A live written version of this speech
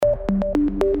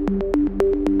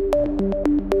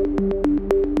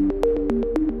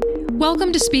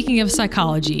Welcome to Speaking of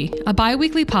Psychology, a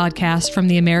bi-weekly podcast from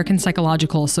the American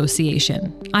Psychological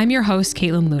Association. I'm your host,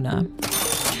 Caitlin Luna.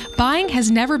 Buying has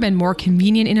never been more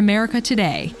convenient in America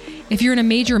today. If you're in a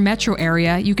major metro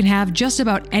area, you can have just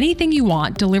about anything you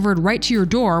want delivered right to your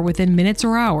door within minutes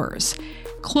or hours.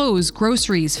 Clothes,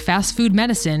 groceries, fast food,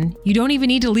 medicine, you don't even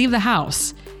need to leave the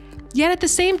house. Yet at the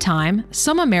same time,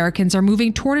 some Americans are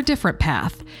moving toward a different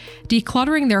path,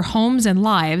 decluttering their homes and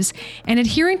lives and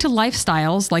adhering to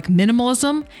lifestyles like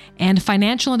minimalism and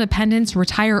financial independence,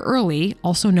 retire early,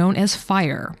 also known as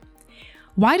FIRE.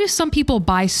 Why do some people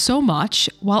buy so much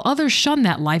while others shun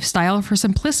that lifestyle for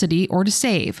simplicity or to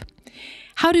save?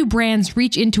 How do brands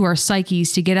reach into our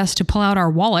psyches to get us to pull out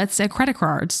our wallets and credit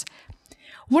cards?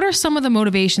 What are some of the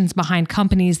motivations behind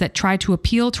companies that try to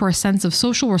appeal to our sense of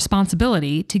social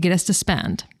responsibility to get us to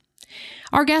spend?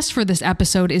 Our guest for this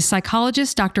episode is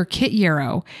psychologist Dr. Kit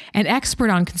Yarrow, an expert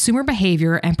on consumer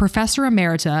behavior and professor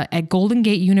emerita at Golden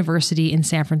Gate University in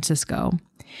San Francisco.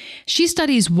 She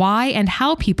studies why and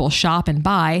how people shop and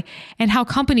buy, and how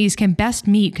companies can best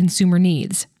meet consumer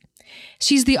needs.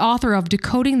 She's the author of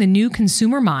Decoding the New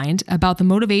Consumer Mind about the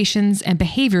motivations and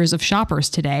behaviors of shoppers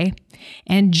today,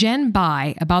 and Gen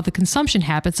Buy about the consumption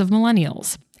habits of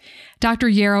millennials. Dr.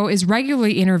 Yarrow is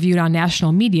regularly interviewed on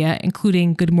national media,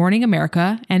 including Good Morning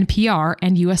America, NPR,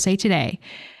 and USA Today.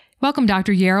 Welcome,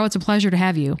 Dr. Yarrow. It's a pleasure to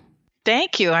have you.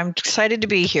 Thank you. I'm excited to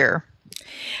be here.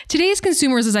 Today's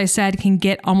consumers, as I said, can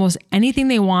get almost anything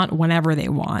they want whenever they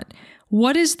want.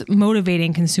 What is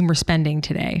motivating consumer spending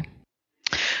today?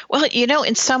 Well,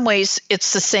 in some ways,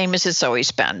 it's the same as it's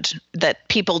always been, that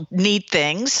people need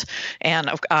things, and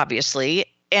obviously,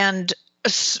 and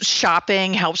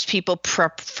shopping helps people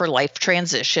prep for life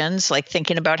transitions, like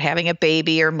thinking about having a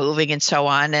baby or moving and so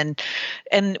on.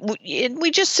 And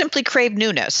we just simply crave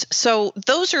newness. So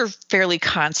those are fairly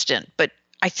constant, but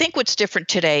I think what's different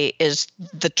today is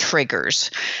the triggers.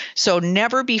 So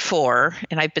never before,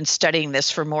 and I've been studying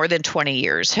this for more than 20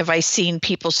 years, have I seen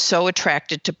people so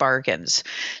attracted to bargains.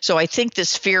 So I think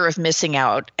this fear of missing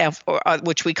out,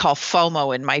 which we call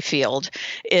FOMO in my field,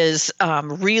 is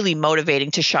really motivating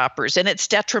to shoppers. And it's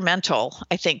detrimental,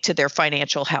 I think, to their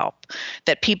financial health,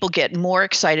 that people get more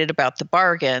excited about the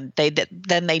bargain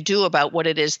than they do about what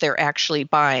it is they're actually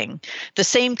buying. The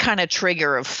same kind of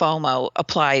trigger of FOMO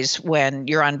applies when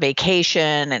you're on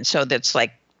vacation. And so that's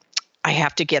like, I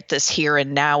have to get this here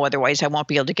and now, otherwise I won't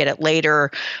be able to get it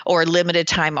later, or limited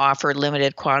time offer,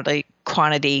 limited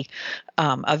quantity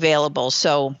available.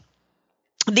 So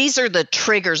these are the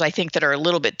triggers, I think, that are a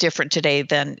little bit different today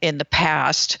than in the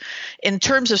past. In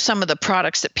terms of some of the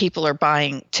products that people are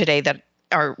buying today that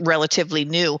are relatively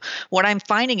new, what I'm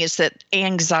finding is that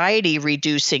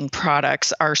anxiety-reducing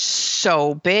products are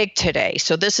so big today.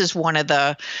 So this is one of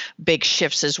the big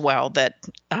shifts as well, that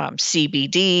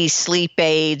CBD, sleep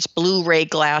aids, Blu-ray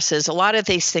glasses, a lot of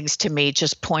these things to me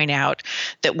just point out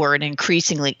that we're an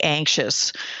increasingly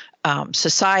anxious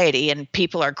society, and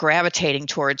people are gravitating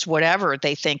towards whatever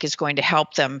they think is going to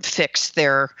help them fix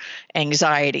their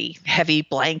anxiety, heavy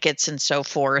blankets and so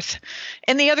forth.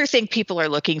 And the other thing people are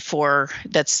looking for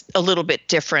that's a little bit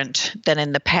different than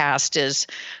in the past is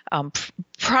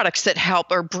products that help,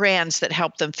 or brands that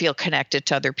help them feel connected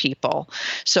to other people.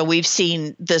 So we've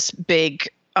seen this big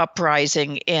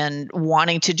uprising in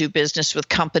wanting to do business with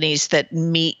companies that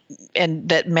meet and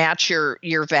that match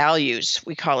your values.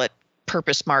 We call it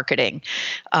purpose marketing.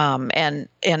 And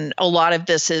a lot of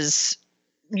this is,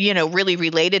 really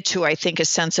related to, I think, a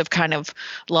sense of kind of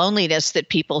loneliness that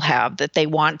people have, that they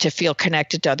want to feel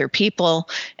connected to other people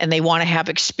and they want to have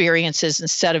experiences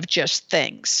instead of just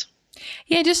things.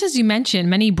 Yeah, just as you mentioned,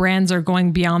 many brands are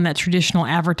going beyond that traditional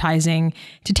advertising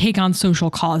to take on social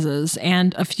causes.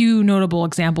 And a few notable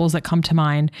examples that come to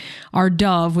mind are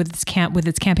Dove with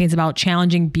its campaigns about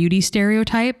challenging beauty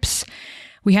stereotypes.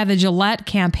 We had the Gillette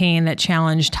campaign that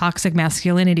challenged toxic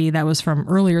masculinity that was from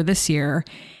earlier this year.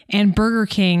 And Burger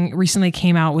King recently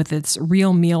came out with its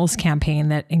Real Meals campaign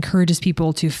that encourages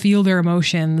people to feel their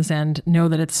emotions and know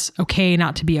that it's okay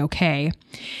not to be okay.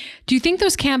 Do you think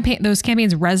those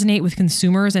campaigns resonate with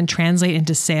consumers and translate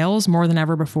into sales more than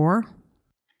ever before?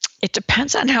 It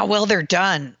depends on how well they're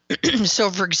done. So,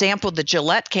 for example, the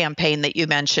Gillette campaign that you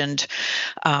mentioned,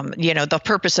 the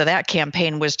purpose of that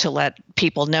campaign was to let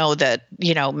people know that,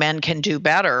 men can do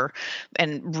better.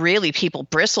 And really, people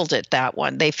bristled at that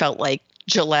one. They felt like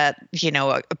Gillette,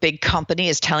 a big company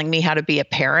is telling me how to be a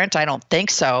parent. I don't think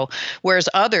so. Whereas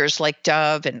others like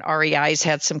Dove and REI's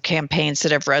had some campaigns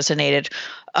that have resonated.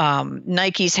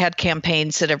 Nike's had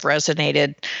campaigns that have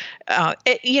resonated.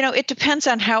 It depends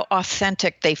on how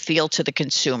authentic they feel to the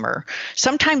consumer.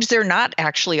 Sometimes they're not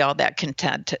actually all that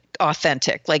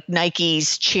authentic, like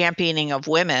Nike's championing of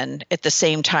women at the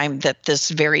same time that this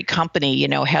very company,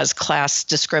 has class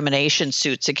discrimination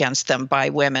suits against them by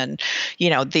women.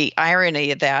 The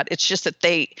irony of that, it's just that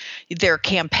their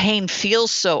campaign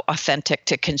feels so authentic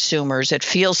to consumers. It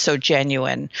feels so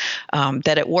genuine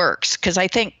that it works. Because I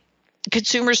think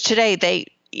consumers today, they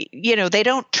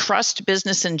don't trust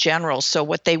business in general. So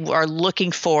what they are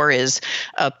looking for is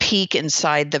a peek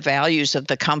inside the values of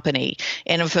the company.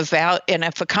 And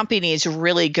if a company is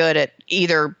really good at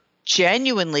either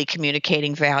genuinely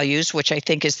communicating values, which I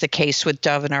think is the case with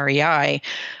Dove and REI,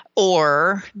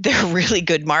 or they're really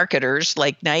good marketers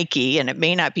like Nike, and it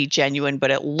may not be genuine,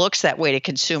 but it looks that way to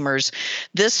consumers,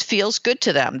 this feels good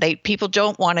to them. People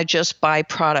don't want to just buy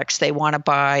products. They want to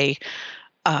buy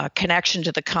connection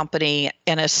to the company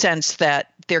in a sense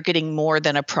that they're getting more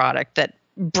than a product, that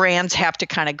brands have to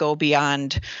kind of go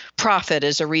beyond profit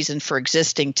as a reason for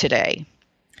existing today.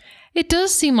 It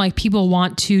does seem like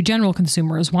general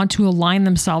consumers want to align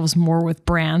themselves more with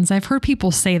brands. I've heard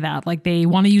people say that, like they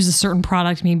want to use a certain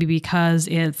product maybe because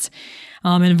it's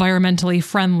environmentally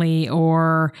friendly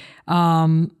or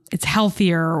it's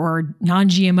healthier or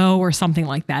non-GMO or something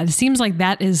like that. It seems like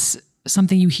that is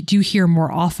something you do hear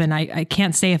more often. I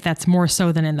can't say if that's more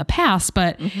so than in the past,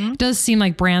 but It does seem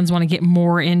like brands want to get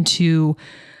more into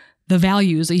the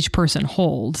values each person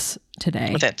holds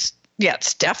today. Yeah,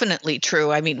 it's definitely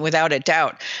true. I mean, without a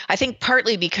doubt. I think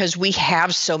partly because we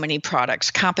have so many products,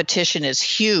 competition is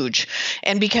huge.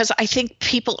 And because I think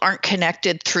people aren't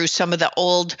connected through some of the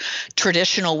old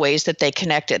traditional ways that they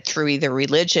connected through either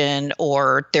religion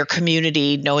or their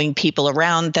community, knowing people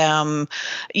around them.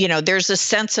 There's a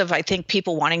sense of, I think,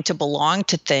 people wanting to belong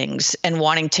to things and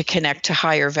wanting to connect to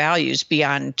higher values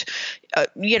beyond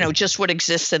just what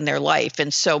exists in their life.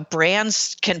 And so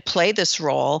brands can play this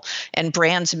role, and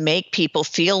brands make people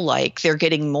feel like they're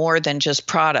getting more than just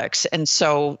products. And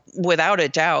so without a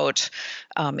doubt,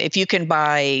 if you can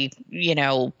buy,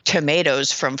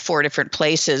 tomatoes from 4 different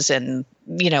places and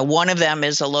one of them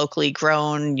is a locally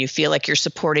grown, you feel like you're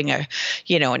supporting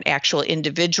an actual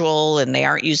individual and they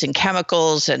aren't using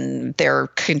chemicals and they're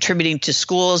contributing to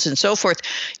schools and so forth,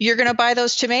 you're going to buy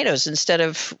those tomatoes instead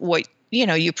of what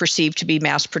you perceive to be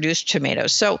mass-produced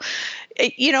tomatoes. So,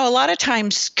 a lot of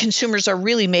times consumers are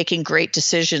really making great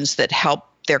decisions that help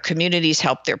their communities,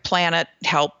 help their planet,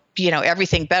 help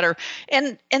everything better.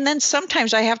 And then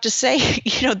sometimes I have to say,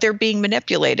 they're being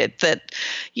manipulated, that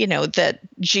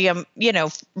GM,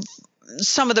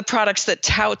 some of the products that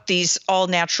tout these all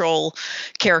natural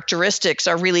characteristics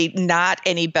are really not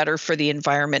any better for the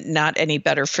environment, not any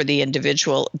better for the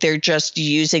individual. They're just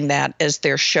using that as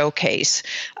their showcase.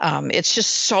 It's just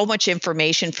so much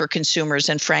information for consumers.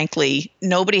 And frankly,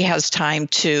 nobody has time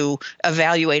to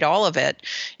evaluate all of it.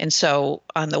 And so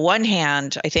on the one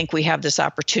hand, I think we have this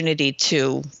opportunity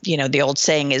to, the old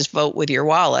saying is vote with your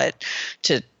wallet,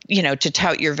 to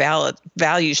tout your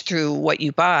values through what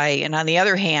you buy. And on the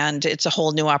other hand, it's a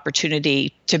whole new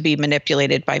opportunity to be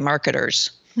manipulated by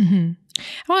marketers. Mm-hmm.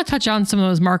 I want to touch on some of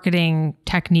those marketing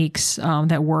techniques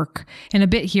that work in a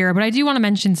bit here, but I do want to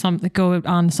mention go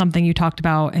on something you talked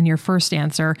about in your first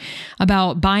answer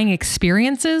about buying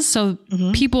experiences. So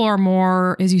people are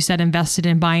more, as you said, invested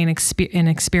in buying an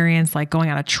experience like going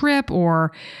on a trip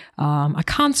or a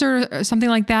concert or something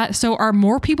like that. So are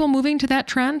more people moving to that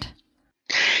trend?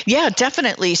 Yeah,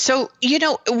 definitely. So,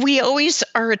 we always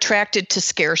are attracted to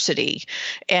scarcity.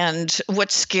 And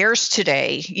what's scarce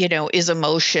today, is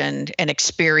emotion and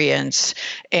experience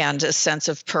and a sense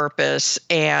of purpose.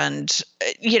 And,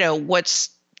 what's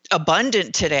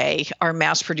abundant today are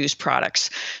mass-produced products.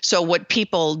 So what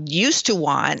people used to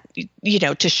want,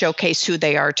 to showcase who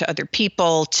they are to other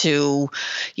people, to,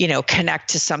 connect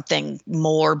to something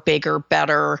more, bigger,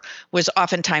 better, was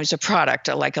oftentimes a product,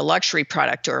 like a luxury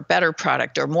product or a better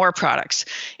product or more products.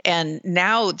 And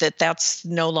now that that's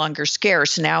no longer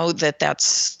scarce, now that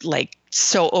that's like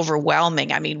so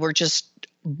overwhelming, I mean, we're just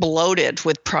bloated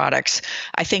with products.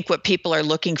 I think what people are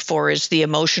looking for is the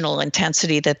emotional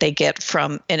intensity that they get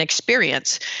from an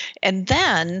experience. And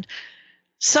then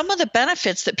some of the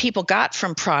benefits that people got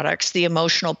from products, the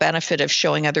emotional benefit of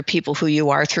showing other people who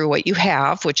you are through what you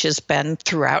have, which has been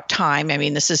throughout time. I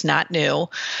mean, this is not new.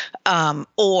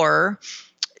 Or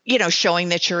showing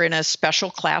that you're in a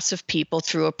special class of people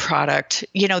through a product,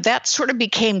 that sort of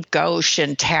became gauche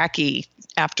and tacky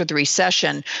after the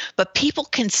recession, but people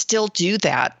can still do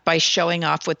that by showing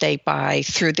off what they buy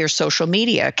through their social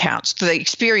media accounts, the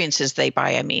experiences they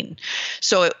buy, I mean.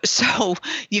 So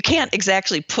you can't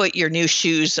exactly put your new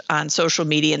shoes on social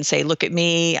media and say, look at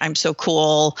me, I'm so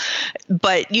cool.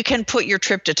 But you can put your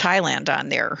trip to Thailand on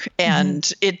there,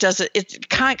 and it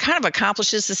kind of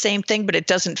accomplishes the same thing, but it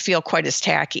doesn't feel quite as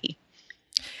tacky.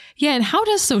 Yeah. And how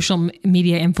does social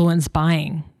media influence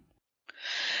buying?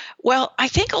 Well, I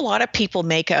think a lot of people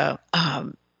make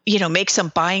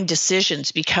some buying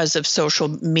decisions because of social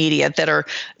media that are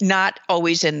not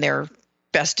always in their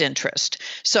best interest.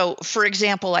 So, for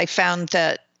example, I found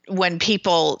that when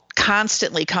people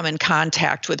constantly come in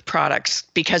contact with products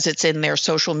because it's in their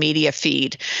social media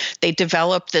feed, they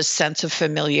develop this sense of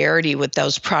familiarity with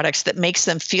those products that makes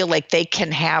them feel like they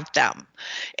can have them.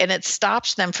 And it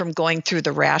stops them from going through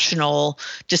the rational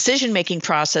decision-making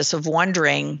process of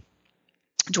wondering,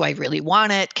 do I really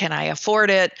want it? Can I afford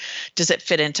it? Does it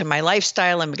fit into my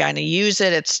lifestyle? Am I going to use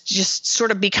it? It's just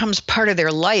sort of becomes part of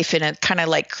their life in a kind of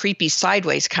like creepy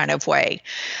sideways kind of way.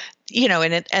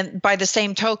 And by the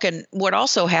same token, what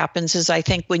also happens is I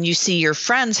think when you see your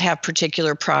friends have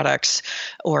particular products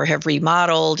or have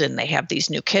remodeled and they have these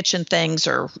new kitchen things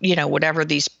or, whatever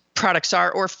these products are,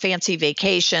 or fancy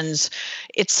vacations,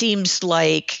 it seems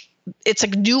like it's a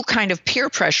new kind of peer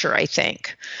pressure, I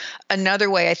think. Another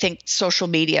way I think social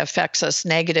media affects us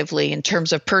negatively in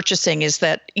terms of purchasing is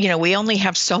that, we only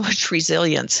have so much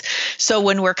resilience. So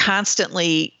when we're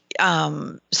constantly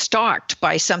stalked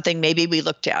by something maybe we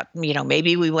looked at,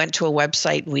 maybe we went to a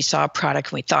website and we saw a product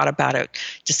and we thought about it,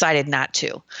 decided not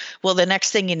to. Well, the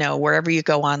next thing you know, wherever you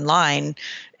go online,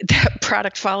 that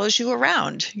product follows you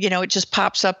around. It just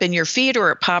pops up in your feed or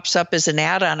it pops up as an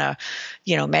ad on a,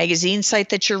 magazine site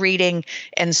that you're reading.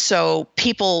 And so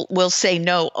people will say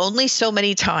no only so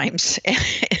many times,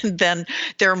 and then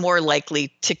they're more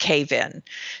likely to cave in.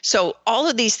 So all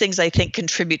of these things I think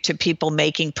contribute to people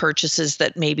making purchases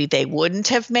that maybe they wouldn't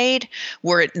have made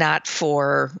were it not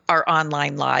for our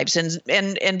online lives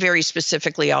and very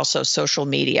specifically also social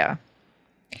media.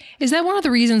 Is that one of the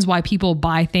reasons why people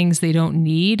buy things they don't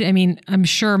need? I mean, I'm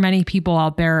sure many people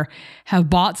out there have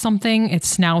bought something.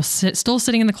 It's now still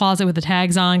sitting in the closet with the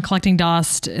tags on, collecting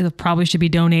dust. It probably should be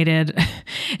donated.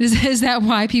 Is that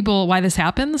why this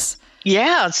happens?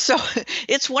 Yeah, so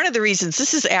it's one of the reasons.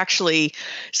 This is actually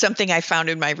something I found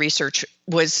in my research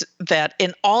was that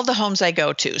in all the homes I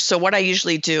go to, so what I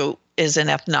usually do is an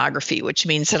ethnography, which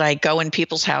means that I go in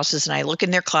people's houses and I look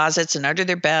in their closets and under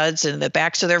their beds and the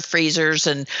backs of their freezers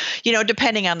and,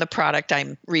 depending on the product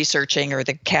I'm researching or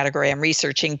the category I'm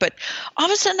researching. But all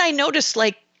of a sudden I noticed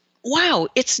wow,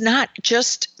 it's not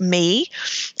just me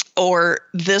or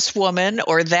this woman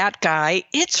or that guy.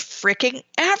 It's freaking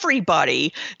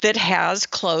everybody that has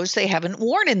clothes they haven't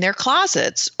worn in their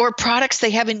closets or products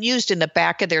they haven't used in the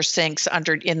back of their sinks,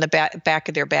 in the back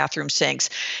of their bathroom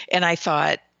sinks. And I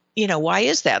thought, why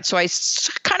is that? So I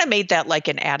kind of made that like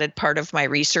an added part of my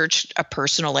research, a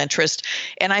personal interest.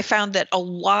 And I found that a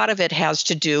lot of it has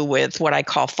to do with what I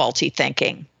call faulty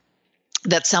thinking.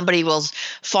 That somebody will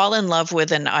fall in love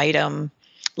with an item.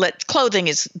 Clothing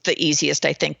is the easiest,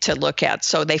 I think, to look at.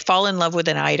 So they fall in love with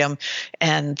an item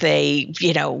and they,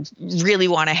 really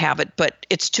want to have it, but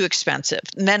it's too expensive.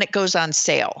 And then it goes on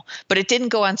sale, but it didn't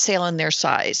go on sale in their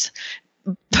size.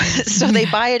 So they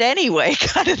buy it anyway,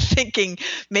 kind of thinking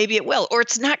maybe it will, or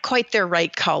it's not quite their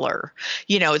right color,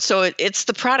 so it's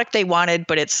the product they wanted,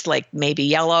 but it's like maybe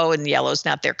yellow and yellow's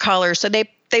not their color. So they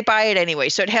buy it anyway.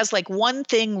 So it has like one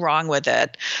thing wrong with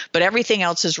it, but everything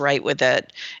else is right with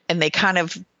it. And they kind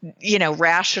of,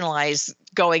 rationalize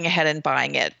going ahead and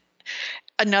buying it.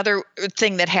 Another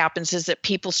thing that happens is that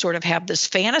people sort of have this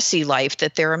fantasy life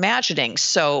that they're imagining.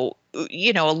 So,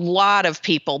 a lot of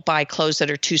people buy clothes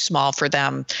that are too small for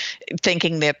them,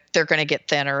 thinking that they're going to get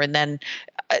thinner. And then,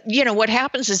 what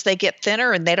happens is they get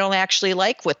thinner and they don't actually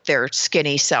like what their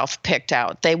skinny self picked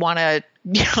out. They want to,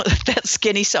 that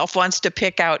skinny self wants to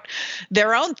pick out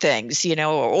their own things,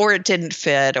 or it didn't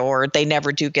fit, or they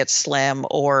never do get slim,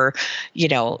 or,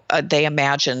 they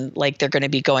imagine like they're going to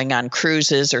be going on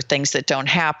cruises or things that don't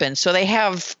happen. So they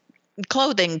have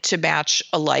clothing to match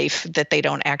a life that they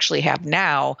don't actually have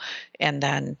now, and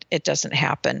then it doesn't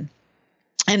happen.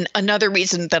 And another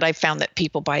reason that I found that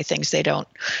people buy things they don't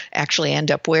actually end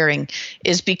up wearing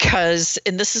is because,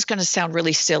 and this is going to sound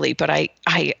really silly, but I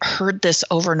heard this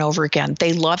over and over again.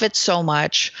 They love it so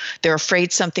much. They're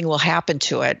afraid something will happen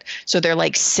to it. So they're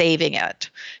like saving it.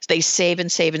 They save and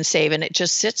save and save, and it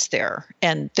just sits there.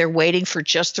 And they're waiting for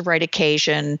just the right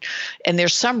occasion. And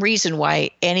there's some reason why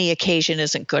any occasion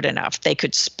isn't good enough. They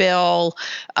could spill,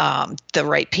 the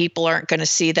right people aren't going to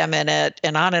see them in it,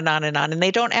 and on and on and on. And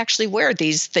they don't actually wear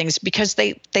these things because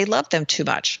they love them too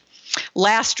much.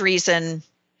 Last reason,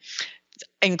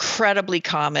 incredibly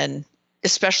common,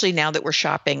 especially now that we're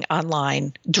shopping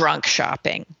online, drunk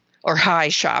shopping or high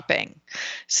shopping.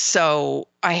 So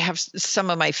I have some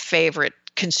of my favorite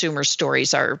consumer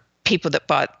stories are people that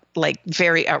bought like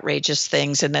very outrageous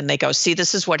things. And then they go, see,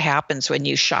 this is what happens when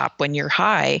you shop, when you're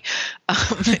high.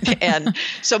 And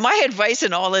so my advice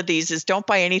in all of these is don't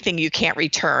buy anything you can't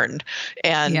return.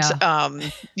 And,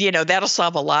 that'll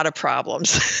solve a lot of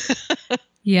problems.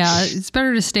 Yeah, it's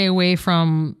better to stay away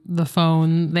from the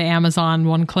phone, the Amazon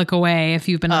one click away if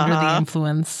you've been under the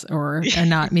influence or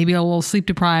not, maybe a little sleep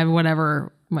deprived,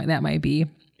 whatever that might be.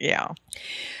 Yeah.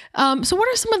 So what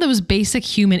are some of those basic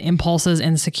human impulses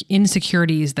and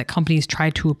insecurities that companies try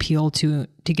to appeal to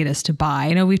get us to buy?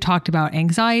 I know we've talked about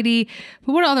anxiety,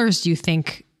 but what others do you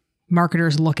think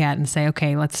marketers look at and say,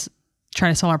 okay, let's try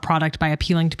to sell our product by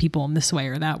appealing to people in this way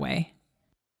or that way?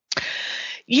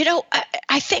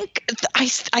 I think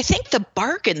the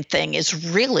bargain thing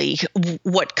is really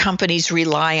what companies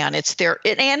rely on. It's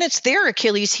their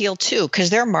Achilles heel too, because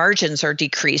their margins are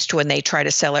decreased when they try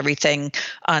to sell everything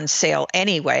on sale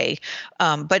anyway.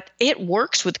 But it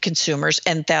works with consumers,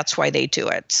 and that's why they do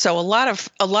it. So a lot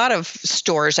of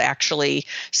stores actually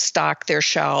stock their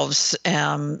shelves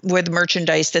with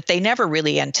merchandise that they never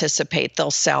really anticipate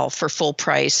they'll sell for full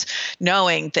price,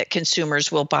 knowing that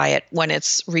consumers will buy it when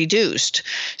it's reduced.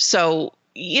 So,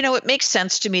 it makes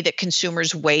sense to me that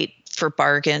consumers wait for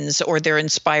bargains or they're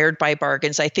inspired by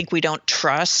bargains. I think we don't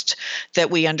trust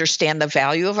that we understand the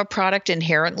value of a product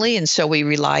inherently. And so we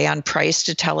rely on price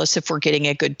to tell us if we're getting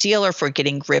a good deal or if we're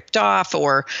getting ripped off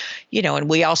or, and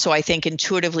we also, I think,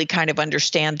 intuitively kind of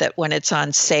understand that when it's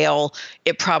on sale,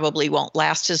 it probably won't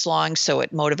last as long. So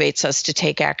it motivates us to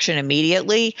take action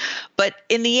immediately. But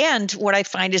in the end, what I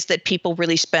find is that people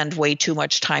really spend way too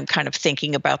much time kind of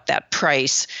thinking about that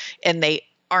price, and they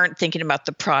aren't thinking about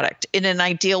the product. In an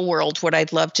ideal world, what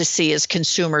I'd love to see is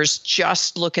consumers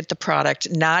just look at the product,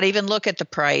 not even look at the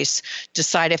price,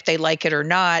 decide if they like it or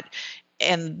not,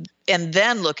 and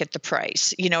then look at the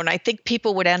price, and I think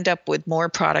people would end up with more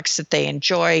products that they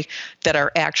enjoy that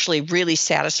are actually really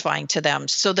satisfying to them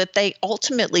so that they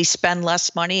ultimately spend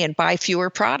less money and buy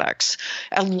fewer products.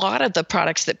 A lot of the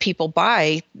products that people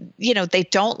buy, they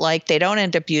don't like, they don't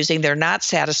end up using, they're not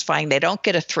satisfying, they don't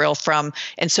get a thrill from,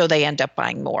 and so they end up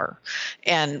buying more.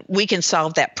 And we can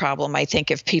solve that problem, I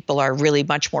think, if people are really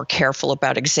much more careful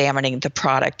about examining the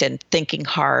product and thinking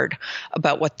hard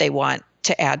about what they want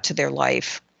to add to their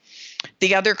life.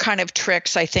 The other kind of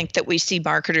tricks I think that we see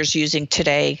marketers using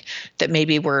today that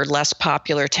maybe were less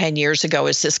popular 10 years ago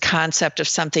is this concept of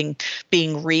something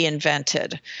being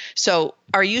reinvented. So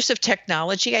our use of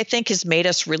technology, I think, has made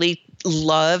us really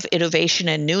love innovation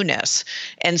and newness.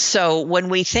 And so when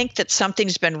we think that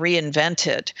something's been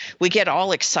reinvented, we get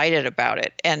all excited about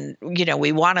it. And,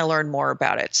 we want to learn more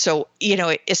about it. So,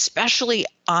 especially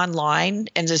online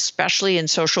and especially in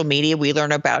social media, we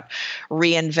learn about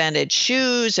reinvented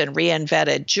shoes and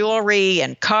reinvented jewelry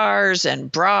and cars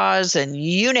and bras and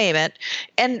you name it.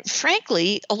 And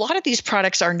frankly, a lot of these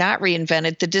products are not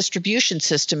reinvented. The distribution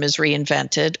system is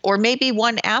reinvented, or maybe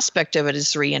one aspect of it is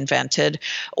reinvented,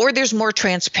 or there's more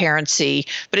transparency,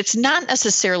 but it's not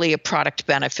necessarily a product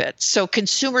benefit. So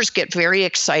consumers get very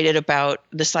excited about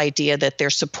this idea that they're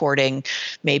supporting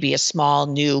maybe a small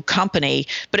new company,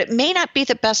 but it may not be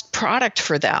the best product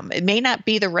for them. It may not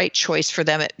be the right choice for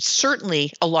them. It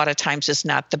certainly a lot of times is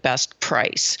not the best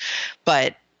price,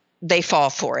 but they fall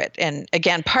for it. And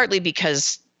again, partly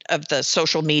because of the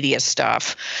social media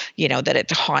stuff,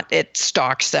 that it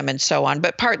stalks them and so on,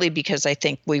 but partly because I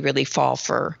think we really fall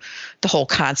for the whole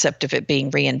concept of it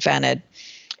being reinvented.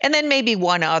 And then maybe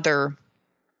one other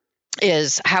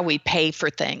is how we pay for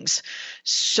things.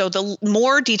 So the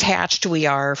more detached we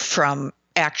are from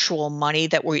actual money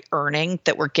that we're earning,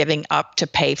 that we're giving up to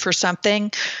pay for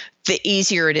something, the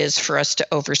easier it is for us to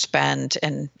overspend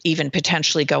and even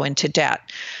potentially go into debt.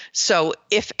 So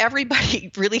if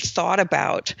everybody really thought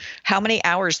about how many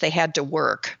hours they had to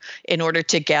work in order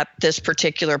to get this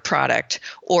particular product,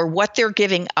 or what they're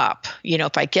giving up,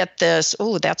 if I get this,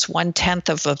 that's 1/10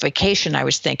 of a vacation I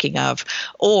was thinking of,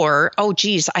 or, oh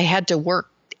geez, I had to work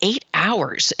 8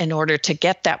 hours in order to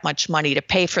get that much money to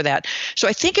pay for that. So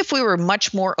I think if we were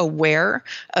much more aware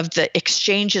of the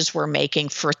exchanges we're making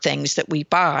for things that we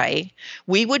buy,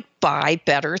 we would buy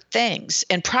better things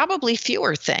and probably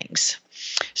fewer things.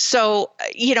 So,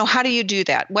 how do you do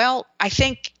that? Well, I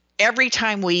think every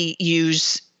time we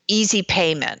use easy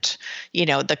payment,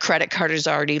 the credit card is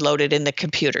already loaded in the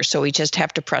computer, so we just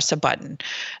have to press a button.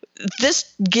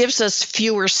 This gives us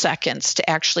fewer seconds to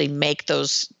actually make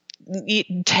those,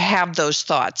 to have those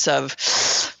thoughts of,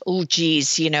 oh,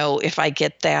 geez, if I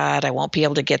get that, I won't be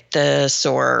able to get this,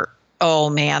 or, oh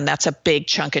man, that's a big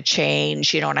chunk of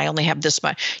change, and I only have this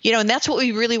much, and that's what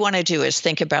we really want to do, is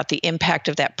think about the impact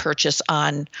of that purchase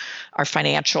on our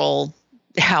financial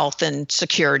health and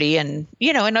security and,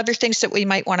 and other things that we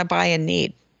might want to buy and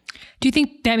need. Do you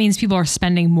think that means people are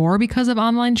spending more because of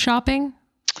online shopping?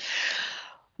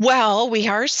 Well, we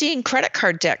are seeing credit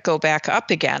card debt go back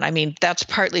up again. I mean, that's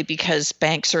partly because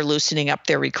banks are loosening up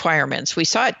their requirements. We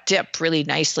saw it dip really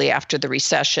nicely after the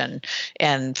recession.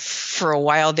 And for a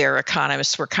while there,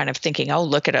 economists were kind of thinking, oh,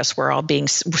 look at us, we're all being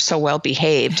so well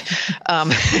behaved.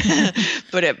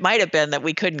 But it might have been that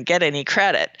we couldn't get any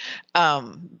credit.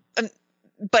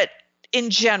 But in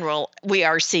general, we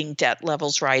are seeing debt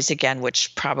levels rise again,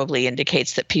 which probably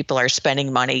indicates that people are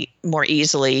spending money more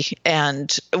easily.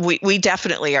 And we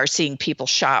definitely are seeing people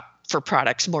shop for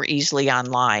products more easily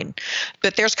online.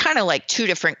 But there's kind of like two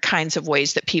different kinds of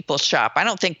ways that people shop. I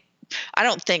don't think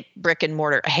brick and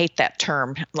mortar, I hate that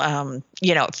term,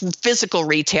 physical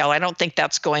retail, I don't think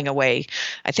that's going away.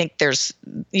 I think there's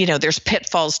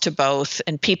pitfalls to both,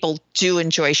 and people do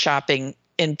enjoy shopping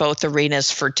in both arenas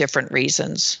for different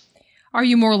reasons. Are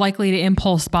you more likely to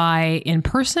impulse buy in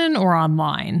person or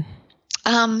online?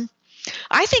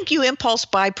 I think you impulse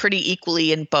buy pretty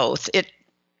equally in both.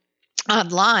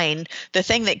 Online, the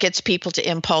thing that gets people to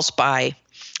impulse buy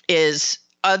is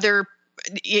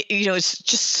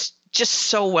it's just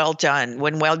so well done.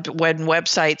 When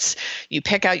websites, you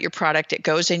pick out your product, it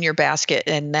goes in your basket,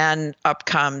 and then up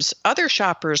comes, other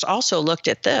shoppers also looked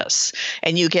at this,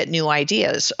 and you get new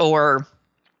ideas. Or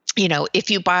if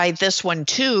you buy this one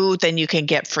too, then you can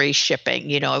get free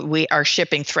shipping. Our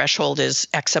shipping threshold is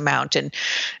X amount. And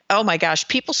oh my gosh,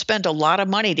 people spend a lot of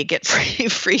money to get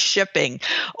free shipping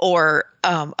or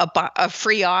a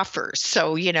free offer.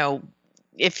 So,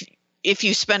 if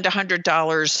you spend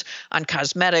 $100 on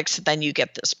cosmetics, then you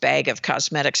get this bag of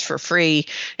cosmetics for free.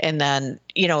 And then,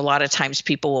 a lot of times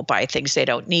people will buy things they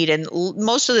don't need. And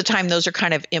most of the time, those are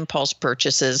kind of impulse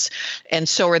purchases. And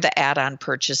so are the add-on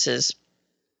purchases.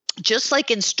 Just like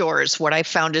in stores, what I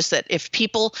found is that if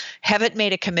people haven't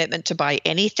made a commitment to buy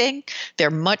anything,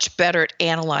 they're much better at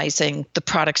analyzing the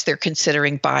products they're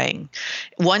considering buying.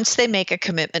 Once they make a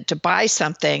commitment to buy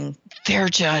something, they're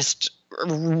just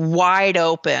wide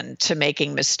open to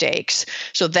making mistakes.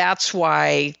 So that's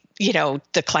why,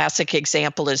 the classic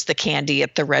example is the candy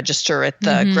at the register at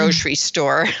the grocery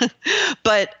store.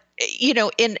 But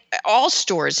in all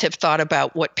stores have thought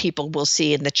about what people will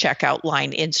see in the checkout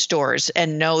line in stores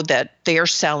and know that they're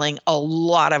selling a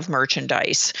lot of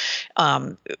merchandise.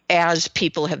 As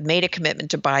people have made a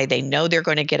commitment to buy, they know they're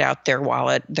going to get out their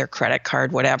wallet, their credit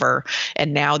card, whatever,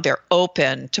 and now they're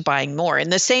open to buying more.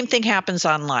 And the same thing happens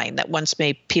online, that once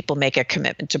people make a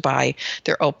commitment to buy,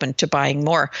 they're open to buying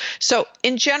more. So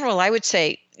in general, I would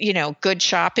say, good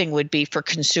shopping would be for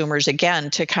consumers,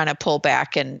 again, to kind of pull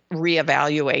back and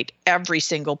reevaluate every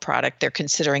single product they're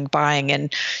considering buying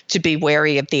and to be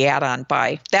wary of the add-on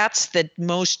buy. That's the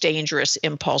most dangerous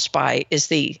impulse buy, is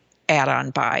the add-on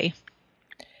buy.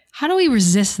 How do we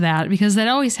resist that? Because that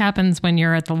always happens when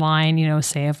you're at the line,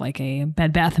 say of like a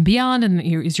Bed Bath & Beyond,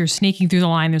 and as you're sneaking through the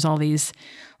line, there's all these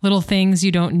little things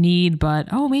you don't need, but,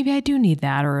 oh, maybe I do need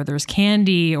that. Or there's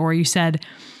candy, or you said,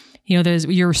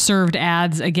 you're served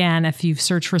ads again. If you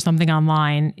search for something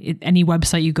online, any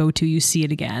website you go to, you see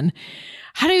it again.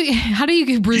 How do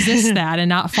you resist that and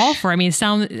not fall for it? I mean,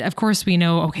 of course we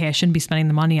know, okay, I shouldn't be spending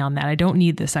the money on that. I don't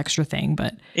need this extra thing,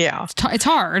 but yeah, it's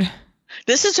hard.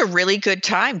 This is a really good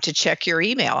time to check your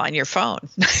email on your phone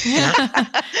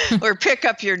or pick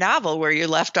up your novel where you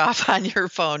left off on your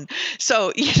phone.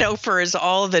 So, for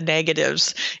all the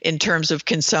negatives in terms of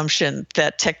consumption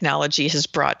that technology has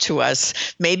brought to us,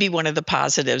 maybe one of the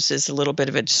positives is a little bit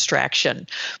of a distraction.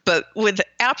 But with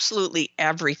absolutely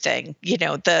everything,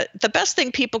 the best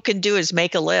thing people can do is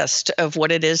make a list of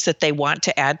what it is that they want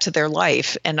to add to their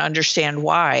life and understand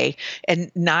why,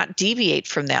 and not deviate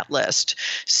from that list.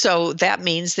 So that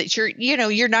means that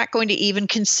you're not going to even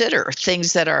consider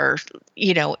things that are,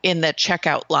 in the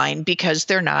checkout line, because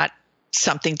they're not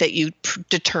something that you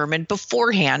determined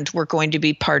beforehand were going to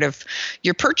be part of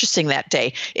your purchasing that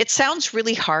day. It sounds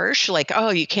really harsh, like, oh,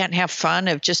 you can't have fun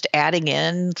of just adding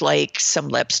in like some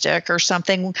lipstick or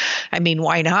something. I mean,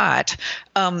 why not?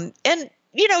 And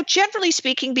generally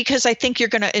speaking, because I think you're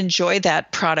going to enjoy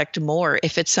that product more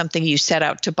if it's something you set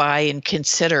out to buy and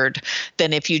considered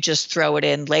than if you just throw it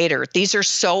in later. These are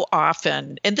so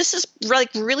often, and this is like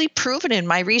really proven in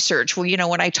my research, where,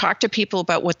 when I talk to people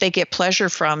about what they get pleasure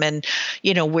from and,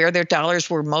 where their dollars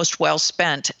were most well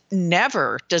spent,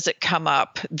 never does it come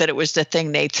up that it was the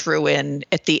thing they threw in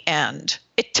at the end.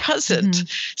 It doesn't.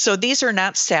 Mm-hmm. So these are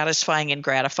not satisfying and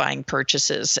gratifying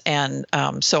purchases. And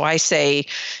so I say,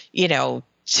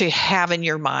 to have in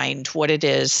your mind what it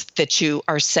is that you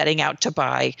are setting out to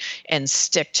buy and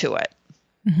stick to it.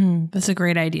 Mm-hmm. That's a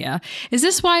great idea. Is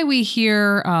this why we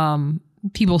hear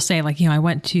people say, like, I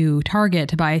went to Target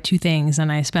to buy 2 things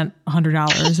and I spent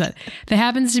 $100? that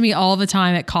happens to me all the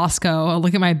time at Costco. I'll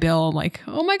look at my bill. I'm like,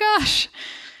 oh my gosh.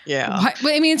 Yeah.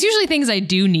 I mean, it's usually things I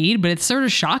do need, but it's sort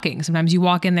of shocking. Sometimes you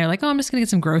walk in there like, oh, I'm just going to get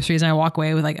some groceries. And I walk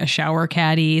away with like a shower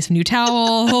caddy, some new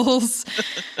towels.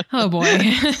 Oh, boy.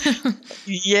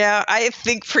 Yeah, I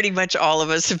think pretty much all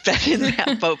of us have been in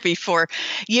that boat before.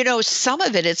 Some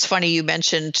of it, it's funny you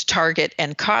mentioned Target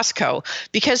and Costco,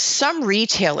 because some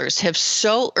retailers have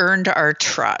so earned our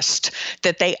trust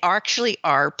that they actually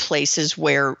are places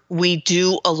where we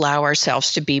do allow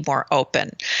ourselves to be more open.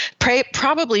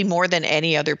 Probably more than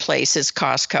any other place is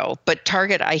Costco, but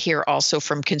Target, I hear also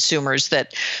from consumers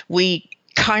that we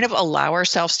kind of allow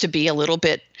ourselves to be a little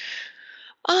bit,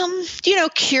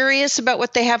 curious about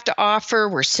what they have to offer.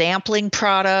 We're sampling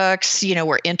products,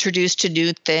 we're introduced to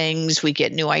new things. We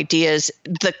get new ideas.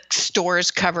 The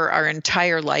stores cover our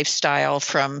entire lifestyle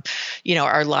from,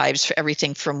 our lives,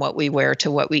 everything from what we wear to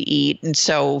what we eat. And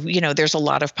so, there's a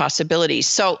lot of possibilities.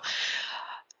 So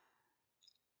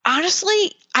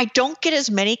honestly, I don't get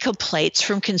as many complaints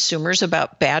from consumers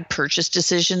about bad purchase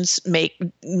decisions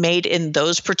made in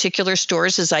those particular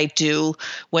stores as I do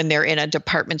when they're in a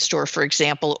department store, for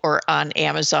example, or on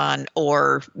Amazon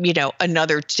or,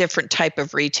 another different type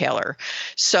of retailer.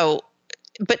 So,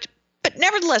 but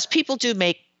nevertheless, people do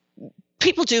make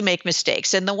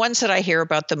mistakes. And the ones that I hear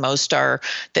about the most are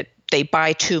that they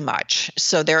buy too much.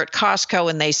 So they're at Costco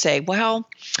and they say, well,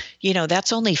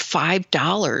 that's only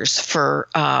 $5 for,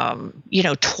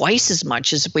 twice as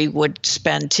much as we would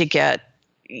spend to get,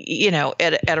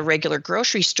 at a regular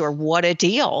grocery store. What a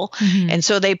deal. Mm-hmm. And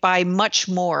so they buy a much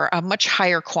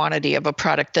higher quantity of a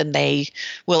product than they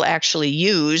will actually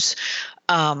use.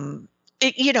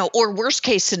 Or worst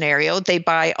case scenario, they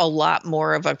buy a lot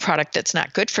more of a product that's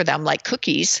not good for them, like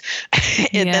cookies,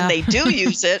 and then they do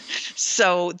use it.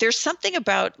 So there's something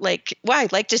about I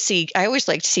always like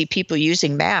to see people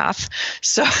using math.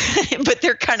 So, but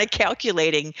they're kind of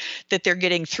calculating that they're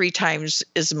getting 3 times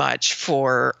as much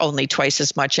for only twice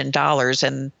as much in dollars,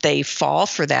 and they fall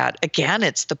for that. Again,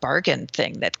 it's the bargain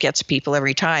thing that gets people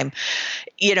every time.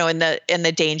 And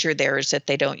the danger there is that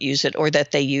they don't use it, or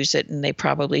that they use it and they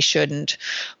probably shouldn't.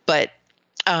 But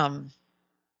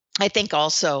I think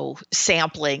also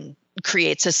sampling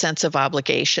creates a sense of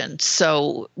obligation.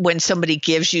 So when somebody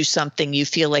gives you something, you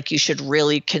feel like you should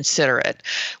really consider it.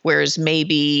 Whereas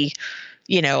maybe,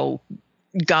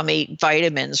 gummy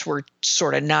vitamins were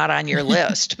sort of not on your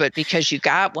list, but because you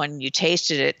got one, you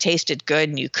tasted it tasted good,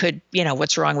 and you could,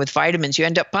 what's wrong with vitamins? You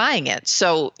end up buying it.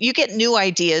 So you get new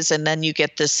ideas, and then you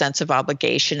get this sense of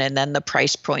obligation, and then the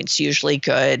price point's usually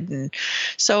good. And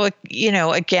so,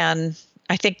 again,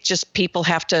 I think just people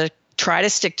have to try to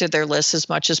stick to their lists as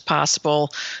much as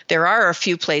possible. There are a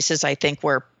few places, I think,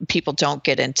 where people don't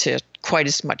get into quite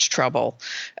as much trouble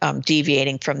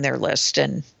deviating from their list,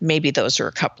 and maybe those are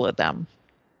a couple of them.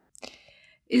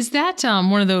 Is that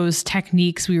one of those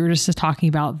techniques we were just talking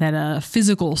about that a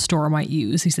physical store might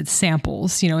use? You said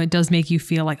samples. It does make you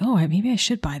feel like, oh, maybe I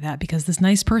should buy that because this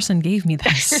nice person gave me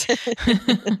this.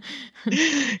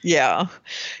 Yeah.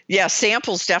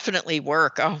 Samples definitely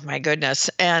work. Oh my goodness.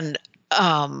 And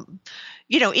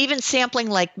even sampling,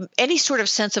 like any sort of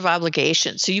sense of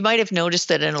obligation. So you might have noticed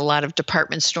that in a lot of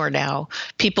department store now,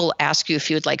 people ask you if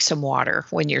you would like some water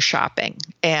when you're shopping.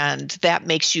 And that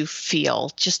makes you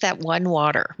feel, just that one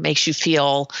water makes you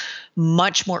feel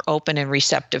much more open and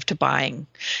receptive to buying.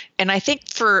 And I think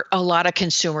for a lot of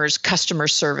consumers, customer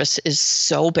service is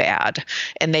so bad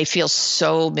and they feel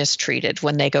so mistreated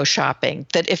when they go shopping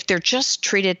that if they're just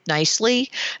treated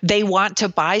nicely, they want to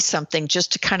buy something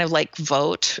just to kind of like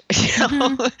vote,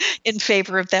 in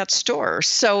favor of that store.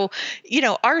 So,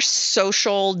 our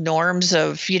social norms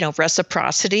of,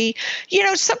 reciprocity,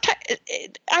 sometimes,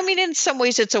 I mean, in some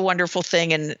ways it's a wonderful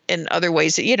thing. And in other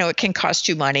ways, it can cost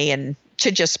you money, and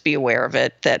to just be aware of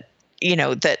it, that,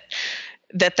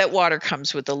 that water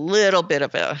comes with a little bit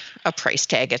of a price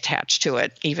tag attached to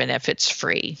it, even if it's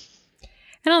free.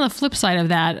 And on the flip side of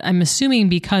that, I'm assuming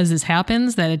because this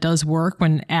happens that it does work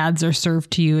when ads are served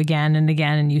to you again and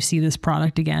again and you see this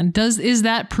product again. Is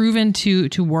that proven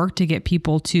to work to get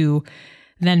people to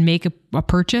then make a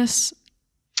purchase?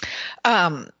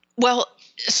 Well,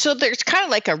 so there's kind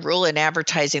of like a rule in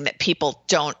advertising that people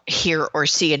don't hear or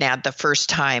see an ad the first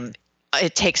time.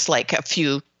 It takes like a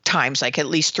few times, like at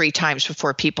least 3 times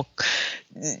before people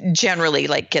generally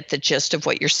like get the gist of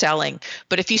what you're selling.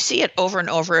 But if you see it over and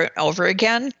over and over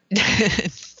again,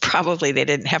 probably they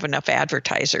didn't have enough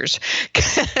advertisers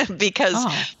because,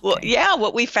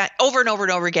 what we found over and over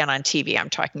and over again on TV, I'm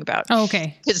talking about. Oh,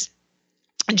 okay. Because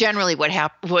generally what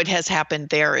has happened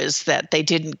there is that they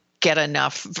didn't get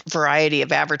enough variety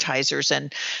of advertisers,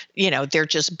 and they're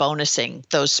just bonusing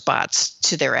those spots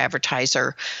to their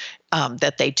advertiser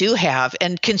that they do have,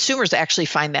 and consumers actually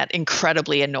find that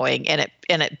incredibly annoying, and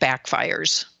it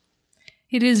backfires.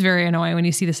 It is very annoying when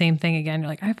you see the same thing again. You're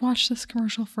like, I've watched this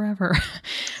commercial forever.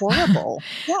 Horrible.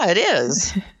 Yeah, it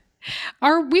is.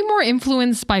 Are we more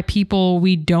influenced by people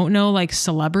we don't know, like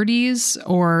celebrities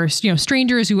or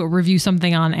strangers who review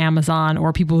something on Amazon,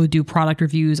 or people who do product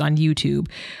reviews on YouTube?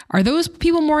 Are those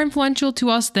people more influential to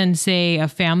us than, say, a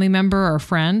family member or a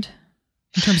friend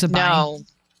in terms of buying?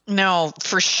 No,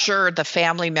 for sure. The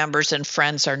family members and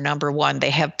friends are number one. They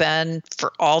have been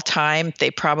for all time.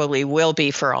 They probably will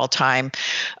be for all time.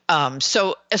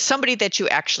 So as somebody that you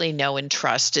actually know and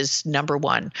trust is number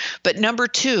one. But number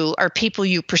two are people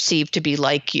you perceive to be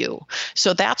like you.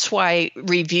 So that's why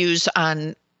reviews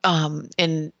on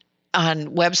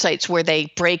websites where they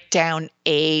break down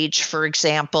age, for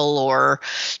example, or,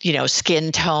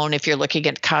 skin tone, if you're looking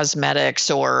at cosmetics,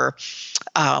 or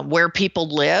where people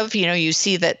live, you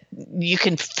see that you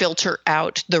can filter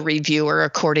out the reviewer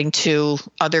according to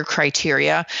other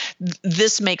criteria.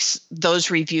 This makes those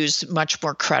reviews much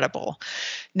more credible.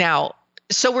 Now,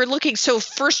 so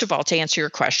first of all, to answer your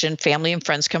question, family and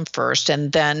friends come first,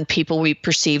 and then people we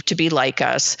perceive to be like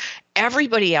us.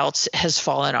 Everybody else has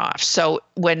fallen off. So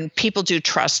when people do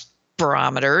trust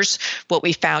barometers, what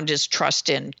we found is trust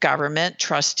in government,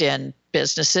 trust in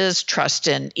businesses, trust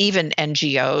in even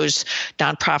NGOs,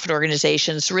 nonprofit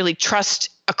organizations, really trust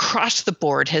across the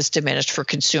board has diminished for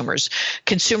consumers.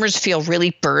 Consumers feel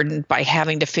really burdened by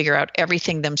having to figure out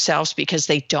everything themselves because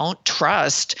they don't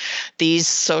trust these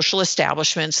social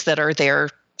establishments that are there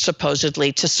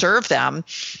supposedly to serve them.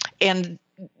 And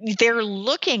they're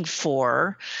looking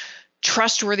for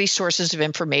trustworthy sources of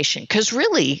information, because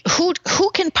really, who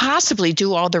can possibly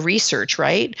do all the research,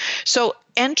 right? So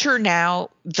enter now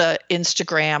the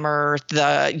Instagrammer,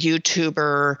 the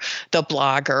YouTuber, the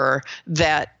blogger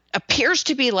that appears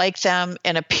to be like them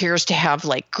and appears to have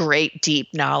like great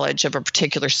deep knowledge of a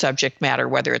particular subject matter,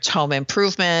 whether it's home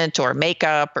improvement or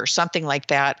makeup or something like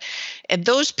that. And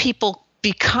those people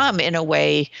become, in a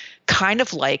way, kind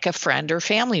of like a friend or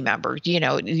family member.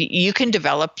 You can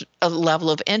develop a level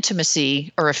of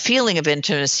intimacy or a feeling of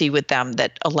intimacy with them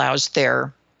that allows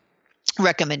their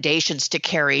recommendations to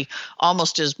carry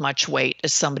almost as much weight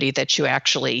as somebody that you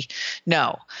actually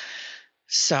know.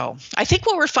 So I think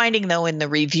what we're finding, though, in the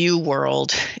review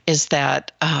world is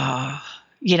that,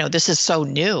 this is so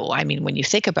new. I mean, when you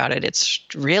think about it, it's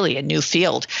really a new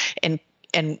field.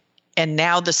 And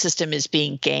now the system is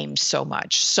being gamed so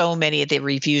much. So many of the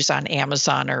reviews on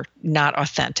Amazon are not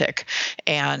authentic,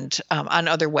 and on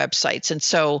other websites. And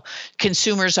so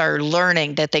consumers are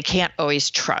learning that they can't always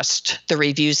trust the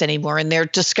reviews anymore. And they're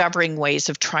discovering ways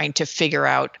of trying to figure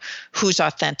out who's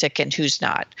authentic and who's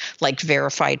not, like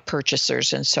verified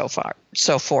purchasers and so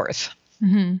forth.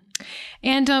 Mm-hmm.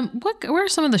 And what are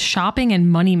some of the shopping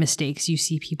and money mistakes you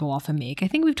see people often make? I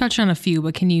think we've touched on a few,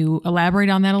 but can you elaborate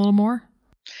on that a little more?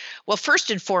 Well, first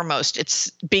and foremost,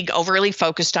 it's being overly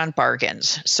focused on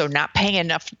bargains. So not paying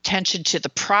enough attention to the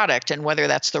product and whether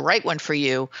that's the right one for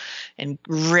you, and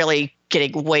really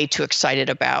getting way too excited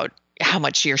about how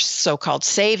much you're so-called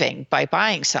saving by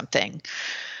buying something.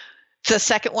 The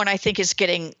second one, I think, is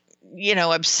getting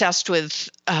obsessed with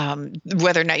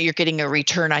whether or not you're getting a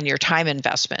return on your time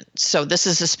investment. So this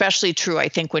is especially true, I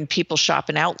think, when people shop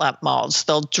in outlet malls.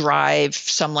 They'll drive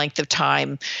some length of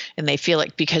time and they feel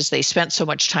like because they spent so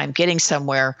much time getting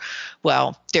somewhere,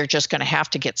 well, they're just going to have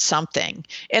to get something.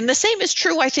 And the same is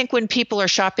true, I think, when people are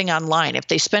shopping online. If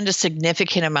they spend a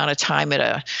significant amount of time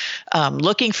at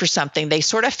looking for something, they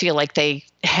sort of feel like they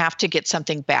have to get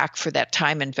something back for that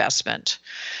time investment.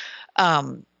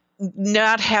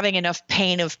 Not having enough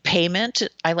pain of payment,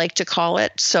 I like to call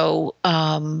it. So,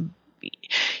 I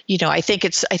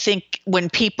think when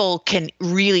people can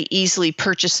really easily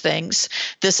purchase things,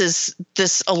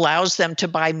 this allows them to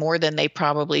buy more than they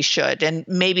probably should. And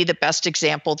maybe the best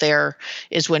example there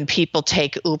is when people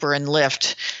take Uber and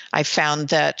Lyft. I found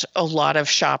that a lot of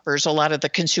shoppers, a lot of the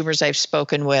consumers I've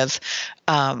spoken with,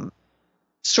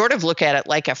 sort of look at it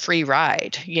like a free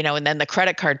ride, and then the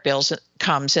credit card bills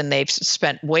comes and they've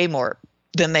spent way more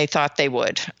than they thought they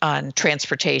would on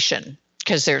transportation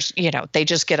because they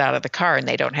just get out of the car and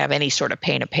they don't have any sort of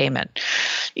pain of payment.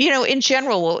 In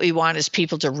general, what we want is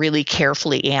people to really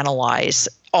carefully analyze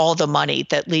all the money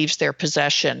that leaves their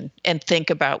possession and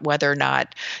think about whether or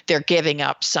not they're giving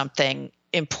up something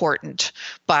important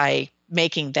by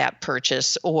making that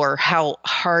purchase or how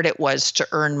hard it was to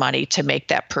earn money to make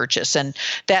that purchase. And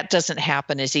that doesn't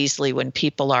happen as easily when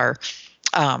people are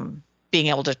being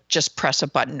able to just press a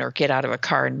button or get out of a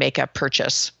car and make a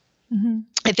purchase. Mm-hmm.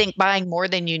 I think buying more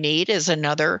than you need is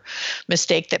another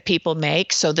mistake that people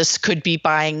make. So this could be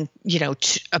buying,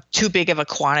 too big of a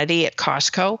quantity at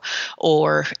Costco,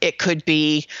 or it could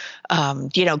be,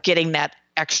 getting that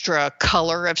extra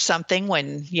color of something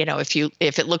when,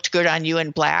 if it looked good on you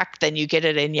in black, then you get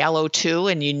it in yellow too,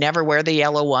 and you never wear the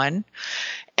yellow one.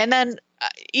 And then,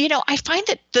 I find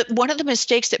that one of the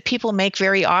mistakes that people make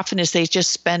very often is they just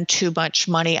spend too much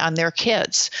money on their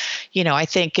kids. I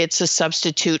think it's a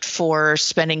substitute for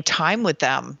spending time with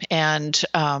them. And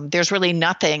there's really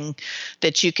nothing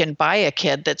that you can buy a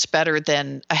kid that's better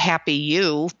than a happy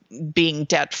you being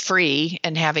debt-free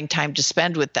and having time to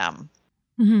spend with them.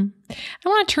 Mm-hmm. I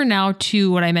want to turn now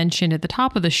to what I mentioned at the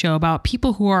top of the show about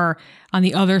people who are on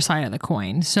the other side of the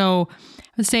coin. So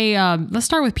let's say, let's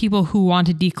start with people who want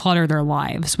to declutter their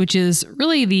lives, which is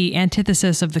really the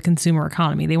antithesis of the consumer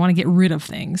economy. They want to get rid of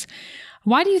things.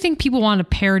 Why do you think people want to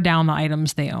pare down the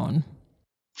items they own?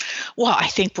 Well, I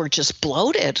think we're just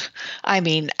bloated. I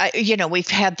mean, we've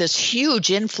had this huge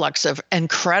influx of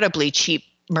incredibly cheap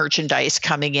merchandise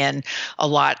coming in, a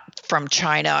lot from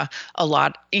China, a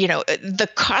lot, the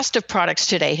cost of products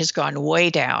today has gone way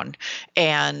down,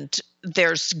 and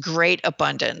there's great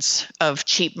abundance of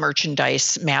cheap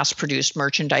merchandise, mass-produced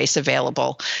merchandise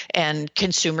available. And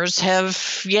consumers have,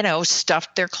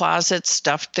 stuffed their closets,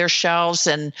 stuffed their shelves,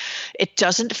 and it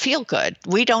doesn't feel good.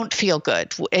 We don't feel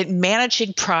good.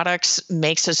 Managing products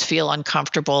makes us feel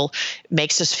uncomfortable,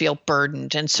 makes us feel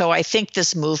burdened. And so I think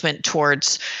this movement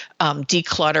towards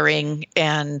decluttering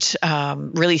and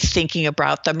really thinking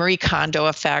about the Marie Kondo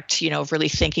effect, really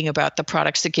thinking about the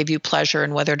products that give you pleasure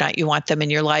and whether or not you want them in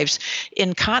your lives.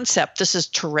 In concept, this is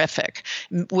terrific.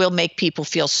 Will make people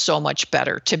feel so much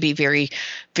better to be very,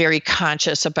 very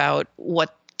conscious about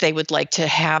what they would like to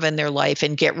have in their life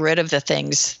and get rid of the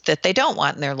things that they don't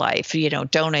want in their life,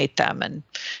 donate them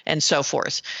and so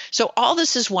forth. So all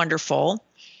this is wonderful.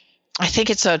 I think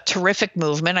it's a terrific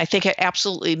movement. I think it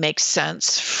absolutely makes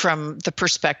sense from the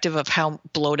perspective of how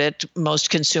bloated most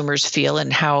consumers feel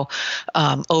and how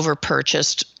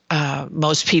overpurchased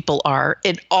most people are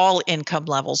in all income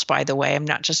levels, by the way. I'm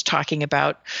not just talking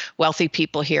about wealthy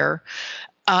people here.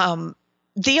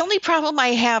 The only problem I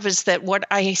have is that what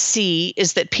I see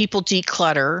is that people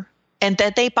declutter and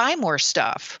that they buy more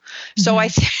stuff.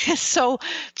 Mm-hmm. So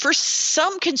for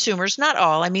some consumers, not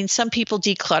all, some people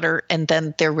declutter and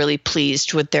then they're really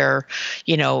pleased with their,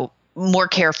 more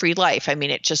carefree life.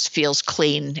 It just feels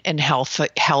clean and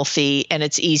healthy, and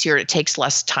it's easier. It takes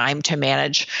less time to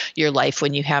manage your life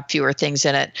when you have fewer things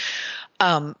in it.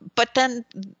 But then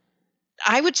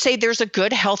I would say there's a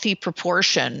good, healthy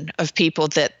proportion of people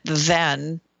that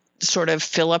then sort of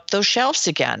fill up those shelves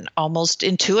again, almost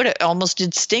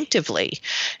instinctively.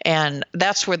 And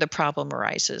that's where the problem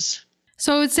arises.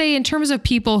 So I would say in terms of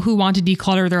people who want to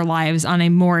declutter their lives on a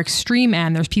more extreme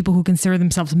end, there's people who consider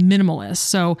themselves minimalists.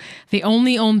 So they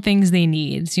only own things they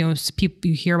need. You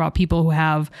hear about people who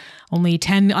have only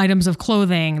 10 items of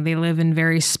clothing. They live in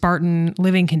very Spartan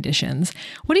living conditions.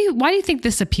 Why do you think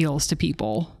this appeals to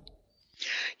people?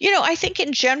 I think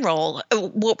in general,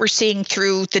 what we're seeing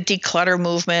through the declutter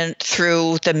movement,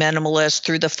 through the minimalist,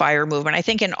 through the fire movement, I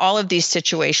think in all of these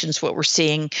situations, what we're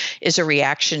seeing is a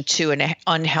reaction to an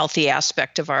unhealthy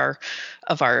aspect of our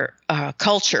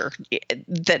culture.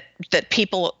 That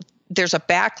people, there's a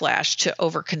backlash to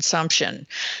overconsumption.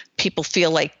 People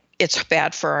feel like it's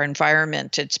bad for our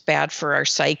environment, it's bad for our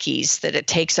psyches, that it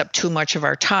takes up too much of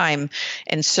our time,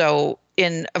 and so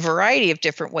in a variety of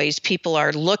different ways, people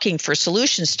are looking for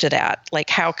solutions to that. Like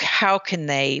how can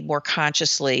they more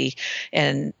consciously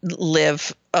and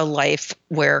live a life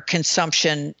where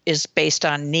consumption is based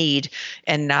on need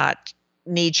and not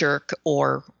knee-jerk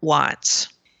or wants.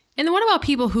 And then what about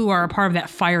people who are a part of that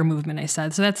FIRE movement I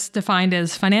said? So that's defined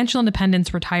as financial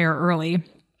independence, retire early.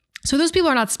 So those people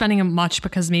are not spending much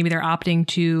because maybe they're opting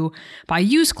to buy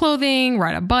used clothing,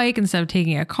 ride a bike instead of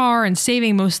taking a car, and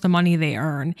saving most of the money they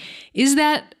earn. Is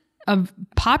that a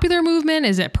popular movement?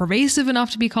 Is it pervasive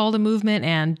enough to be called a movement?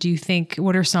 And do you think,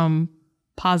 what are some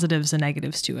positives and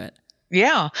negatives to it?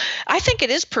 Yeah, I think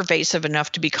it is pervasive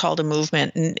enough to be called a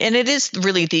movement. And it is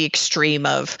really the extreme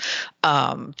of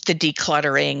the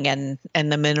decluttering and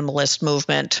the minimalist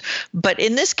movement. But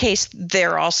in this case,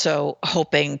 they're also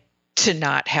hoping to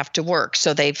not have to work.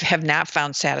 So they have not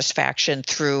found satisfaction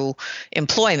through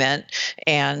employment,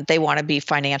 and they want to be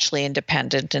financially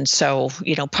independent. And so,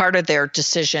 part of their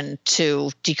decision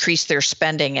to decrease their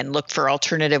spending and look for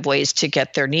alternative ways to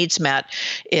get their needs met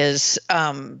is,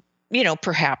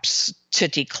 perhaps to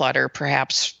declutter,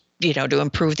 perhaps, to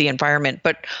improve the environment,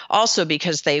 but also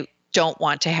because they don't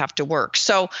want to have to work.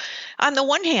 So on the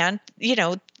one hand,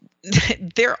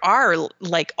 there are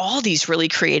like all these really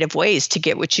creative ways to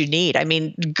get what you need. I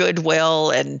mean,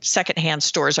 Goodwill and secondhand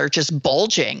stores are just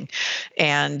bulging,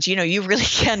 and you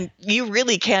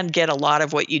really can get a lot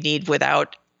of what you need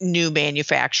without new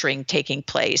manufacturing taking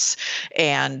place.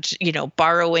 And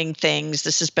borrowing things,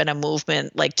 this has been a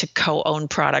movement like to co-own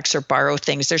products or borrow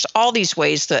things. There's all these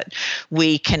ways that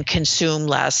we can consume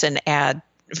less and add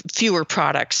fewer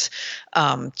products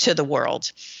to the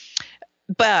world.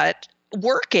 But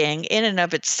working in and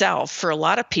of itself for a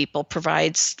lot of people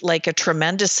provides like a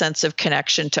tremendous sense of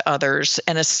connection to others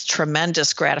and a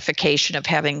tremendous gratification of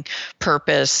having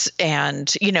purpose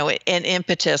and, an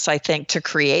impetus, I think, to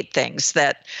create things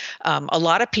that a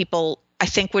lot of people, I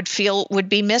think, would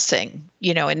be missing.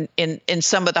 In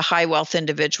some of the high wealth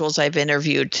individuals I've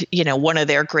interviewed, one of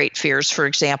their great fears, for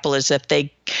example, is if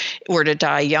they were to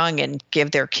die young and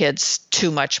give their kids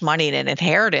too much money in an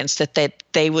inheritance, that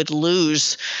they would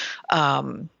lose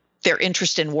their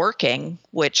interest in working,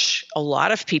 which a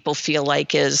lot of people feel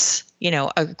like is,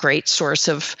 a great source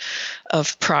of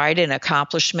pride and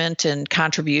accomplishment and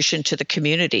contribution to the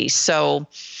community. So,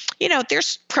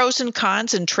 there's pros and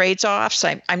cons and trade-offs.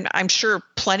 I'm sure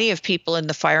plenty of people in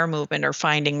the FIRE movement are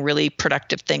finding really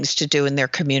productive things to do in their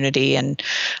community. And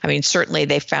I mean, certainly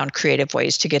they found creative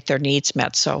ways to get their needs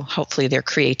met. So hopefully their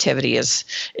creativity is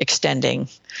extending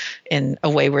in a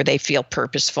way where they feel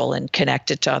purposeful and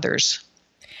connected to others.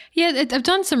 Yeah, I've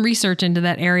done some research into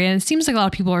that area, and it seems like a lot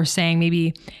of people are saying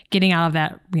maybe getting out of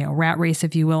that, rat race,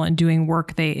 if you will, and doing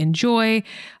work they enjoy.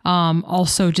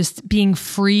 Also, just being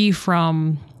free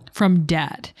from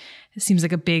debt. It seems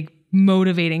like a big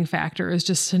motivating factor is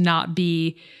just to not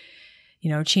be,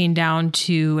 chained down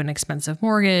to an expensive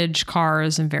mortgage,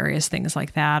 cars, and various things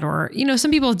like that. Or,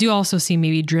 some people do also seem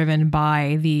maybe driven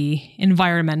by the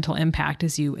environmental impact,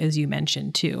 as you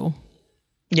mentioned too.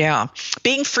 Yeah.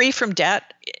 Being free from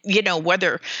debt,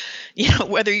 whether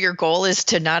your goal is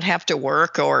to not have to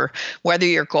work or whether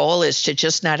your goal is to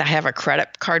just not have a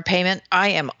credit card payment, I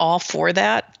am all for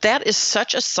that. That is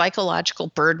such a psychological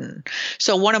burden.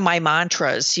 So one of my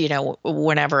mantras,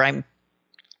 whenever I'm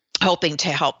hoping to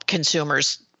help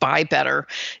consumers buy better,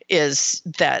 is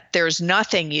that there's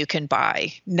nothing you can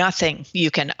buy, nothing you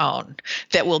can own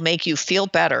that will make you feel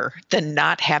better than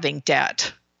not having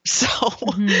debt. So,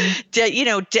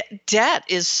 debt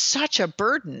is such a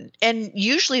burden. And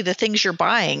usually the things you're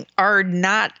buying are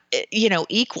not,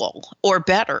 equal or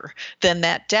better than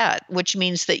that debt, which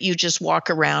means that you just walk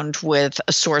around with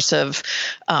a source of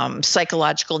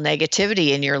psychological negativity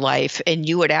in your life. And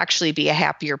you would actually be a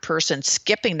happier person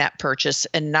skipping that purchase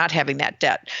and not having that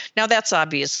debt. Now, that's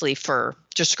obviously for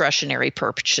discretionary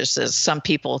purchases. Some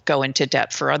people go into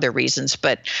debt for other reasons,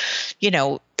 but,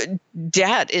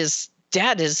 debt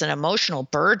is an emotional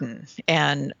burden.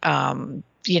 And,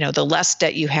 the less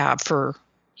debt you have for,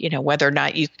 whether or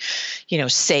not you,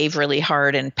 save really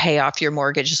hard and pay off your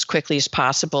mortgage as quickly as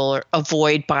possible, or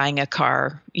avoid buying a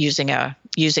car using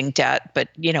debt, but,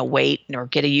 wait or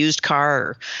get a used car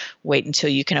or wait until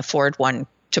you can afford one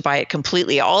to buy it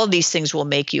completely. All of these things will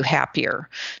make you happier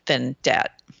than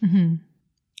debt. Mm-hmm.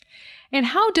 And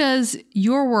how does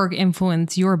your work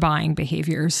influence your buying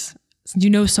behaviors, since you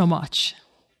know so much?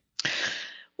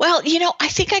 Well, I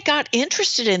think I got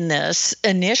interested in this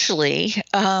initially,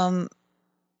 partly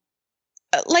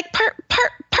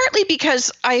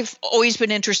because I've always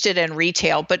been interested in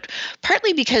retail, but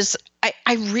partly because I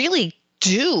really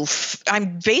do.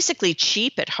 I'm basically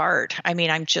cheap at heart. I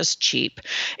mean, I'm just cheap.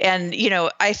 And,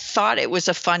 I thought it was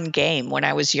a fun game when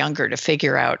I was younger to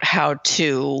figure out how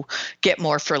to get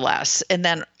more for less. And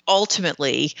then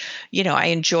ultimately, I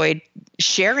enjoyed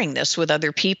sharing this with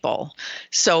other people.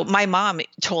 So my mom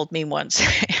told me once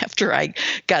after I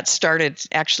got started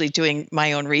actually doing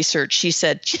my own research, she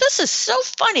said, "This is so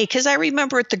funny because I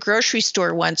remember at the grocery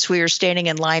store once we were standing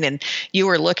in line and you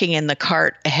were looking in the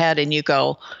cart ahead and you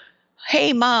go,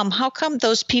 'Hey, Mom, how come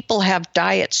those people have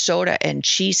diet soda and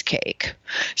cheesecake?'"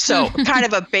 So kind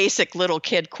of a basic little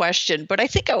kid question, but I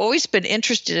think I've always been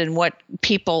interested in what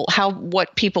people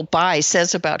buy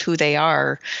says about who they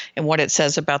are and what it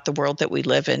says about the world that we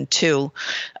live in too.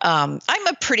 I'm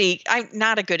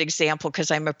not a good example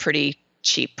because I'm a pretty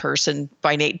cheap person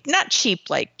by nature. Not cheap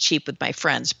like cheap with my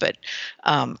friends, but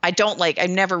I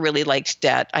never really liked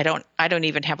debt. I don't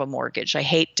even have a mortgage. I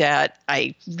hate debt.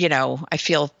 I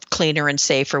feel cleaner and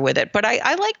safer with it. But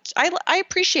I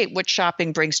appreciate what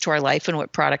shopping brings to our life and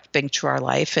what product brings to our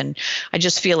life. And I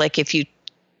just feel like if you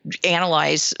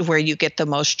analyze where you get the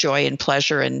most joy and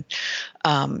pleasure and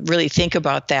really think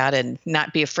about that and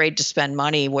not be afraid to spend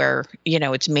money where,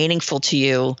 it's meaningful to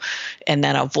you, and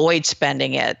then avoid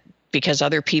spending it because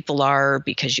other people are,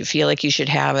 because you feel like you should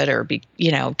have it, or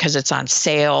because it's on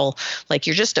sale, like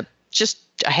you're just a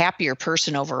happier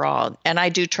person overall. And I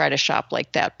do try to shop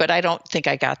like that, but I don't think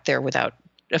I got there without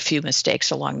a few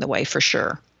mistakes along the way for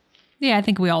sure. Yeah, I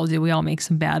think we all do. We all make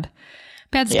some bad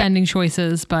spending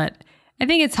choices, but I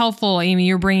think it's helpful, Amy.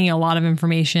 You're bringing a lot of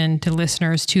information to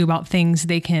listeners too about things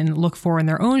they can look for in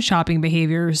their own shopping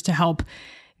behaviors to help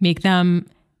make them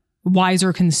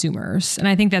wiser consumers. And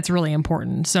I think that's really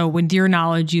important. So with your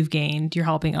knowledge you've gained, you're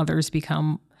helping others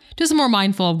become just more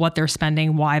mindful of what they're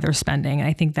spending, why they're spending. And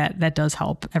I think that does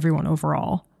help everyone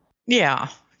overall. Yeah.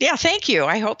 Yeah. Thank you.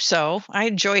 I hope so. I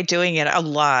enjoy doing it a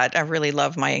lot. I really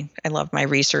love my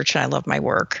research and I love my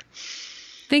work.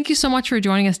 Thank you so much for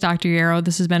joining us, Dr. Yarrow.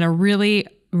 This has been a really,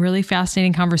 really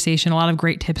fascinating conversation. A lot of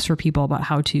great tips for people about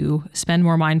how to spend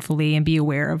more mindfully and be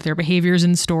aware of their behaviors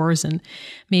in stores, and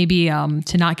maybe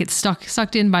to not get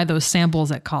sucked in by those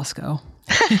samples at Costco.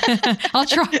 I'll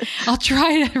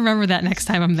try to remember that next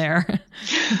time I'm there.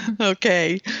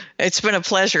 Okay. It's been a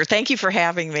pleasure. Thank you for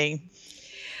having me.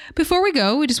 Before we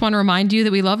go, we just want to remind you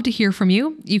that we love to hear from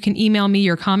you. You can email me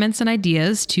your comments and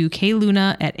ideas to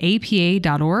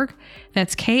kluna@apa.org.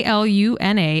 That's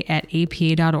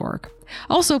KLUNA@apa.org.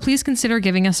 Also, please consider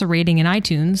giving us a rating in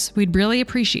iTunes. We'd really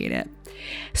appreciate it.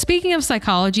 Speaking of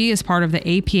Psychology is part of the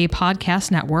APA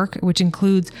Podcast Network, which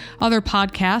includes other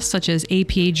podcasts such as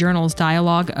APA Journal's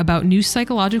dialogue about new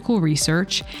psychological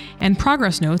research and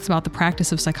progress notes about the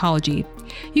practice of psychology.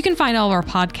 You can find all of our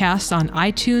podcasts on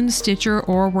iTunes, Stitcher,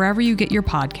 or wherever you get your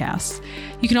podcasts.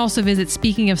 You can also visit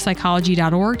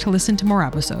speakingofpsychology.org to listen to more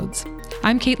episodes.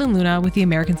 I'm Caitlin Luna with the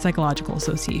American Psychological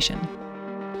Association.